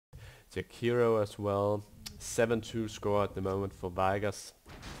Jakiro as well. 7-2 score at the moment for Vigoss.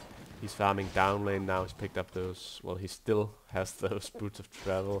 He's farming down lane now. He's picked up those. Well, he still has those boots of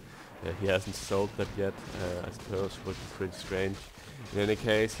travel. He hasn't sold them yet. I suppose would be pretty strange. In any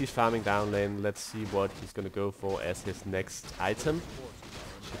case, he's farming down lane. Let's see what he's gonna go for as his next item.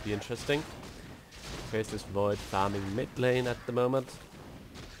 Should be interesting. Faceless Void farming mid lane at the moment.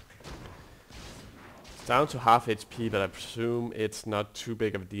 It's down to half HP, but I presume it's not too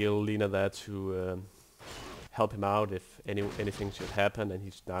big of a deal. Lina there to help him out if anything should happen, and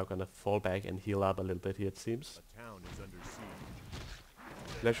he's now gonna fall back and heal up a little bit here, it seems.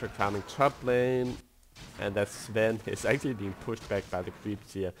 Leshrac farming top lane, and that Sven is actually being pushed back by the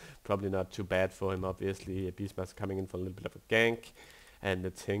creeps here. Probably not too bad for him, obviously. Beastmaster coming in for a little bit of a gank, and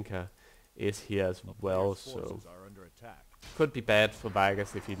the Tinker is here as well, so could be bad for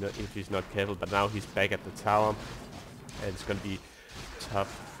Vigoss if he's not careful. But now he's back at the tower, and it's gonna be tough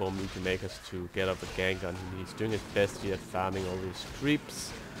for Meteor Makers to get up a gank on him. He's doing his best here at farming all these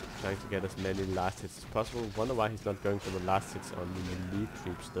creeps, trying to get as many last hits as possible. Wonder why he's not going for the last hits on the melee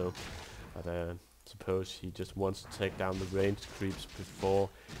creeps though. But suppose he just wants to take down the ranged creeps before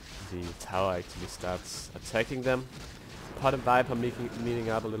the tower actually starts attacking them. Pot and Viper meeting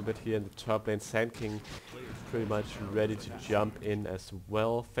up a little bit here in the top lane. Sand King pretty much ready to jump in as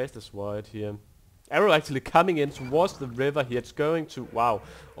well. Faceless Void here. Arrow actually coming in towards the river here. It's going to... Wow,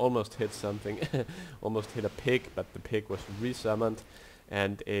 almost hit something. Almost hit a pig, but the pig was resummoned.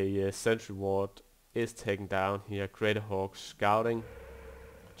 And a sentry ward is taken down here. Greater Hawk scouting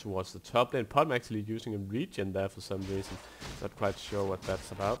towards the top lane. Pot actually using a regen there for some reason. Not quite sure what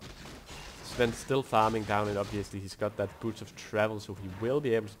that's about. Sven's still farming down, and obviously he's got that boots of travel, so he will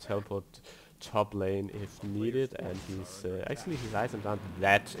be able to teleport top lane if needed. And he's actually his items aren't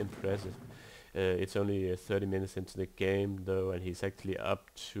that impressive. It's only 30 minutes into the game though, and he's actually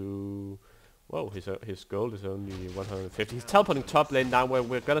up to... Whoa, his gold is only 150. He's teleporting top lane now, where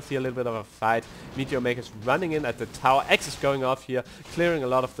we're gonna see a little bit of a fight. Meteor Maker's running in at the tower. X is going off here, clearing a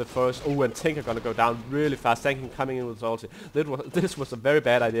lot of the forest. Oh, and Tinker gonna go down really fast. Tanking coming in with ulti. This was a very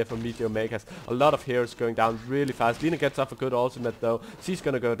bad idea for Meteor Makers. A lot of heroes going down really fast. Lina gets off a good ultimate though. She's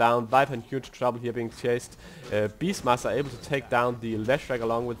gonna go down. Viper in huge trouble here, being chased. Beastmaster able to take down the Leshrac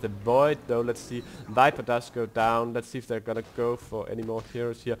along with the Void though. Let's see. Viper does go down. Let's see if they're gonna go for any more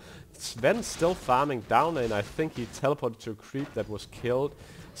heroes here. Sven's still farming down, and I think he teleported to a creep that was killed,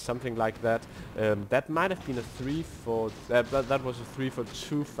 something like that. That might have been a 3-4. That was a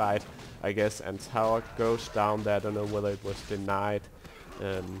 3-for-2 fight, I guess. And tower goes down there. I don't know whether it was denied.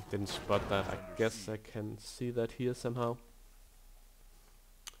 Didn't spot that. I guess I can see that here somehow.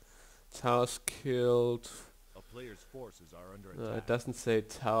 Tower's killed. A player's forces are under attack. It doesn't say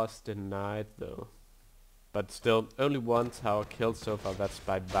tower's denied though. But still, only one tower killed so far. That's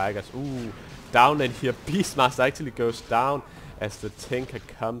by Vigoss. Ooh, down in here. Beastmaster actually goes down as the Tinker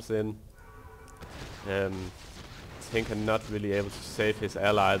comes in. Tinker not really able to save his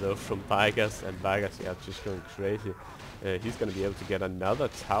ally though from Vigoss, and Vigoss, yeah, just going crazy. He's gonna be able to get another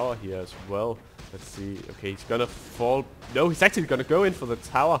tower here as well. Let's see. Okay, he's gonna fall. No, he's actually gonna go in for the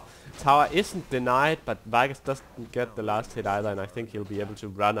tower. Tower isn't denied, but Vigoss doesn't get the last hit either, and I think he'll be able to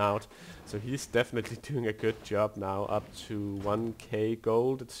run out. So he's definitely doing a good job now, up to 1k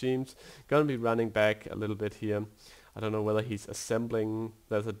gold it seems. Gonna be running back a little bit here. I don't know whether he's assembling.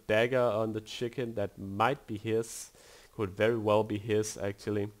 There's a dagger on the chicken that might be his. Could very well be his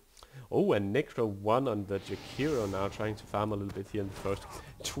actually. Oh, and Necro 1 on the Jakiro now, trying to farm a little bit here in the first.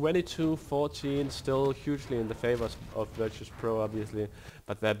 22-14, still hugely in the favor of Virtus Pro, obviously.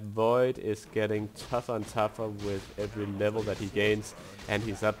 But that Void is getting tougher and tougher with every level that he gains. And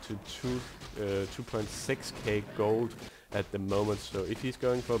he's up to 2.6k gold at the moment. So if he's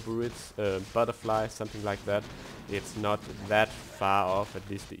going for Bruit's Butterfly, something like that, it's not that far off. At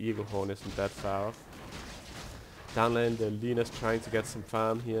least the Eagle Horn isn't that far off. Down lane, the Lina's trying to get some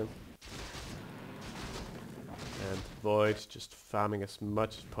farm here. And Void just farming as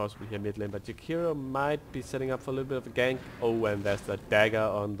much as possible here mid lane. But Jakiro might be setting up for a little bit of a gank. Oh, and there's that dagger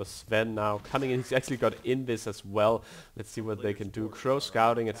on the Sven now coming in. He's actually got Invis as well. Let's see what they can do. Crow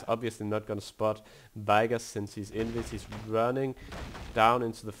scouting. It's obviously not going to spot Vigoss since he's Invis. He's running down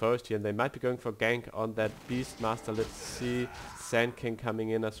into the forest here. And they might be going for gank on that Beastmaster. Let's see. Sand King coming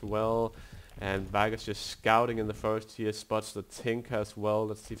in as well. And Vigoss just scouting in the forest here, spots the Tinker as well.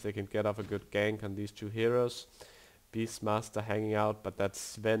 Let's see if they can get off a good gank on these two heroes. Beastmaster hanging out, but that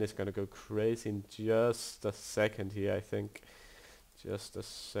Sven is gonna go crazy in just a second here, I think. Just a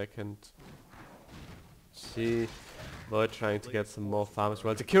second. See, Void trying to get some more farm as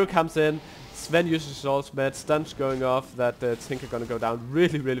well. Jakiro comes in, Sven uses his ultimate, stuns going off, that Tinker gonna go down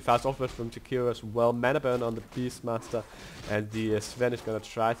really fast. Ultimate from Jakiro as well, mana burn on the Beastmaster, and the Sven is gonna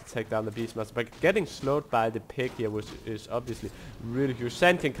try to take down the Beastmaster, but getting slowed by the pig here, which is obviously really huge.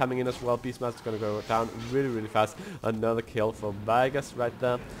 Sand King coming in as well, Beastmaster's gonna go down really fast. Another kill for Vigoss right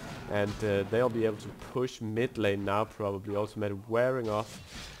there, and they'll be able to push mid lane now probably. Ultimate wearing off,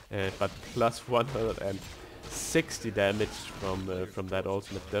 but plus 160 damage from that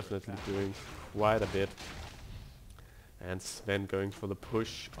ultimate, definitely doing quite a bit. And Sven going for the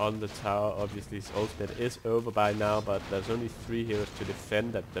push on the tower. Obviously his ultimate is over by now, but there's only 3 heroes to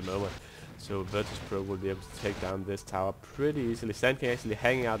defend at the moment, so Virtus.pro will be able to take down this tower pretty easily. Sand King actually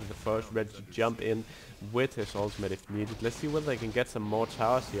hanging out in the forest, ready to jump in with his ultimate if needed. Let's see whether they can get some more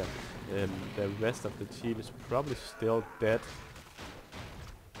towers here. The rest of the team is probably still dead.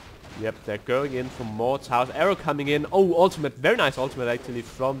 Yep, they're going in for more towers. Arrow coming in. Oh, ultimate. Very nice ultimate actually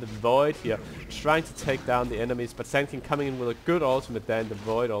from the Void here. Trying to take down the enemies, but Sand King coming in with a good ultimate there in the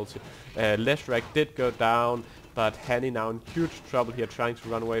Void also. Leshrac did go down, but Hanny now in huge trouble here, trying to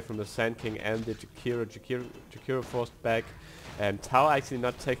run away from the Sand King and the Jakiro. Jakiro forced back. And Tower actually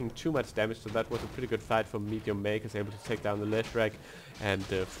not taking too much damage, so that was a pretty good fight for Medium Makers, able to take down the Leshrac and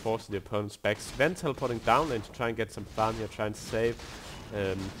force the opponents back. Sven teleporting down lane to try and get some farm here, try and save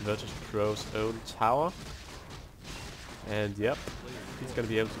Virtus.pro's own tower. And yep, he's gonna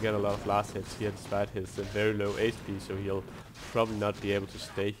be able to get a lot of last hits here despite his very low HP, so he'll probably not be able to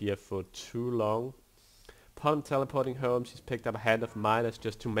stay here for too long. Upon teleporting home, she's picked up a Hand of Midas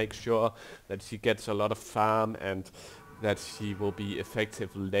just to make sure that she gets a lot of farm and that she will be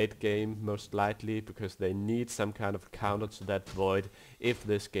effective late game most likely, because they need some kind of counter to that Void if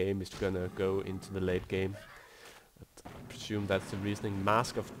this game is gonna go into the late game. I presume that's the reasoning.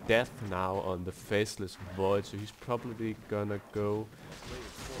 Mask of Death now on the Faceless Void, so he's probably gonna go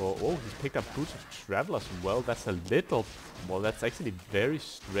for... Oh, he's picked up Boots of Travel as well. That's a little... Well, that's actually very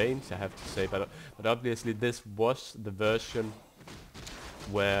strange, I have to say, but obviously this was the version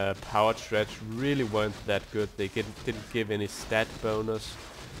where power treads really weren't that good. They didn't give any stat bonus.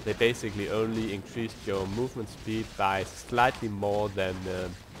 They basically only increased your movement speed by slightly more than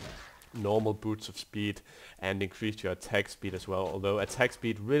normal boots of speed, and increased your attack speed as well. Although attack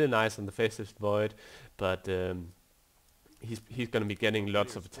speed really nice on the Faceless Void, but he's gonna be getting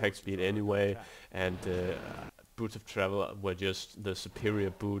lots of attack speed anyway, and Boots of Travel were just the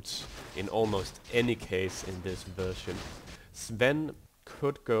superior boots in almost any case in this version. Sven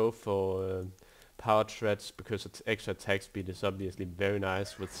could go for power treads because its extra attack speed is obviously very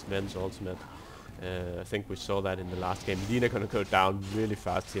nice with Sven's ultimate. I think we saw that in the last game. Lina gonna go down really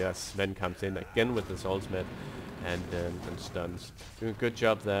fast here as Sven comes in again with his ultimate and stuns. Doing a good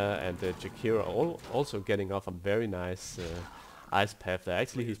job there, and Jakiro also getting off a very nice ice path there.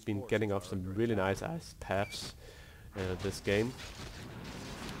 Actually, he's been getting off some really nice ice paths this game.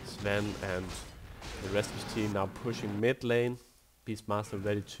 Sven and the rest of his team now pushing mid lane. Beastmaster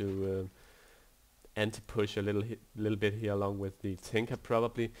ready to anti-push a little bit here along with the Tinker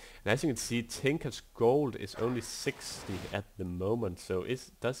probably. And as you can see, Tinker's gold is only 60 at the moment. So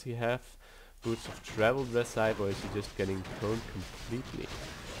does he have Boots of Travel this side, or is he just getting prone completely?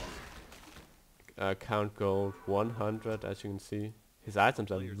 Count gold 100, as you can see. His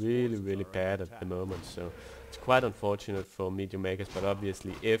items are really bad at the moment, so it's quite unfortunate for Medium Makers, but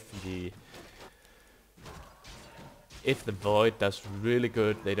obviously if the Void does really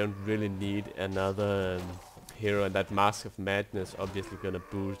good, they don't really need another hero, and that Mask of Madness obviously gonna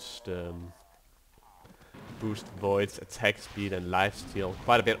boost Void's attack speed and lifesteal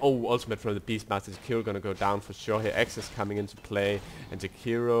quite a bit. Oh, ultimate from the Beastmaster. Jakiro gonna go down for sure here. Access coming into play, and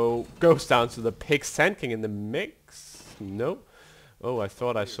Jakiro goes down to the pig. Sand King in the mix? No. Oh, I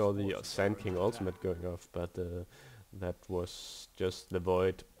thought I saw the Sand King ultimate going off, but that was just the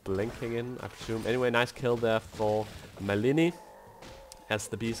Void blinking in, I presume. Anyway, nice kill there for Malini, as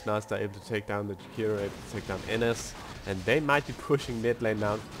the Beastmaster able to take down the Jakiro, able to take down NS, and they might be pushing mid lane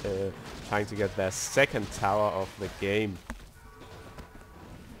now, trying to get their second tower of the game.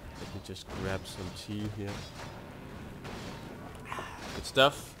 Let me just grab some tea here. Good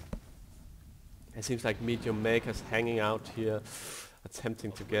stuff. It seems like Medium Makers hanging out here,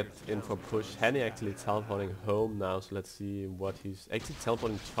 attempting to get in for push. Hanny actually teleporting home now, so let's see what he's actually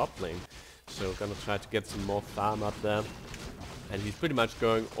teleporting top lane. So gonna try to get some more farm up there. And he's pretty much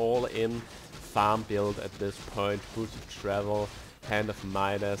going all in farm build at this point. Boots of Travel, Hand of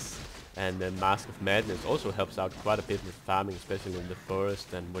Midas, and then Mask of Madness also helps out quite a bit with farming, especially in the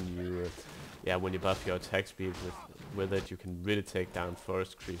forest. And when you yeah, when you buff your attack speed with it, you can really take down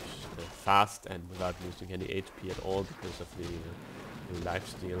forest creeps fast and without losing any HP at all because of the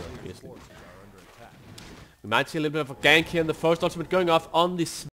lifesteal, obviously. We might see a little bit of a gank here in the first ultimate going off on this